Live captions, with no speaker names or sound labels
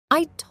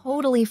I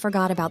totally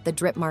forgot about the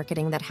drip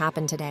marketing that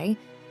happened today,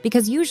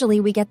 because usually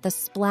we get the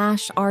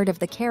splash art of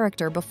the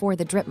character before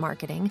the drip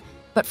marketing,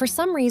 but for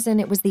some reason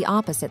it was the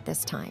opposite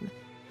this time.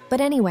 But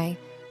anyway,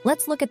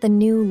 let's look at the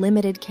new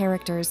limited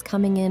characters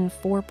coming in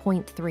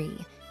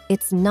 4.3.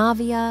 It's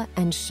NAVIA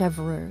and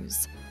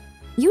Chevreuse.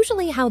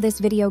 Usually how this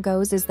video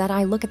goes is that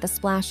I look at the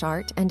splash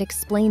art and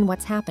explain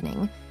what's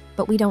happening,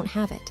 but we don't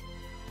have it.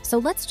 So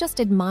let's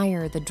just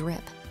admire the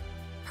drip.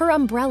 Her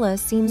umbrella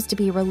seems to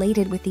be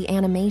related with the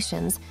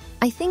animations.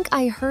 I think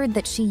I heard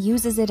that she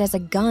uses it as a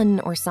gun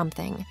or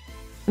something.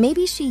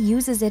 Maybe she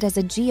uses it as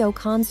a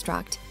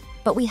geo-construct,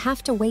 but we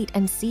have to wait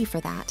and see for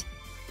that.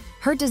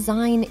 Her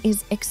design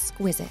is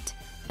exquisite,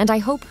 and I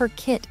hope her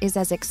kit is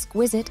as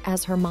exquisite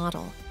as her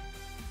model.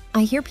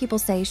 I hear people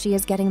say she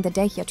is getting the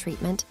Dehya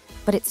treatment,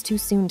 but it's too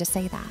soon to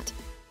say that.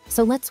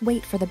 So let's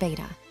wait for the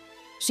beta.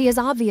 She is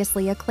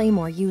obviously a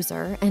Claymore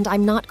user, and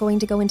I'm not going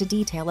to go into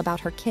detail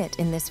about her kit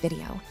in this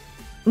video.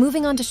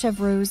 Moving on to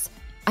Chevreuse,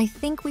 I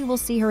think we will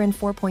see her in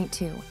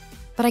 4.2,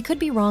 but I could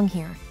be wrong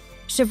here.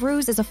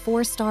 Chevreuse is a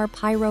 4-star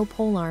pyro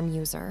polearm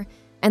user,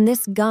 and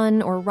this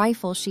gun or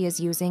rifle she is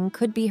using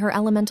could be her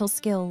elemental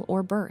skill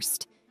or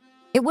burst.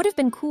 It would have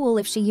been cool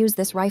if she used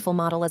this rifle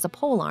model as a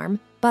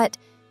polearm, but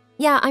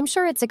yeah, I'm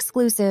sure it's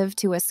exclusive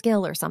to a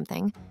skill or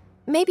something.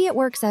 Maybe it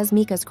works as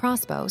Mika's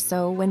crossbow,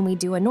 so when we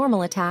do a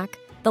normal attack,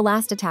 the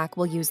last attack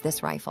will use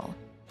this rifle.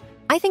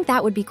 I think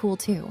that would be cool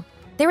too.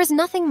 There is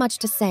nothing much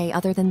to say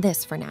other than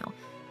this for now.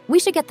 We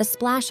should get the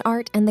splash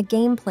art and the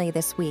gameplay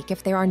this week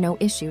if there are no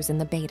issues in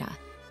the beta.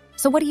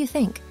 So what do you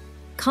think?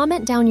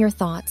 Comment down your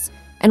thoughts,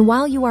 and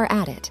while you are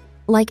at it,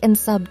 like and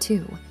sub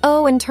too.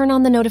 Oh, and turn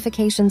on the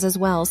notifications as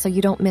well so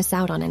you don't miss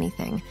out on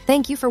anything.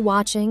 Thank you for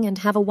watching and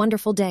have a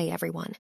wonderful day, everyone.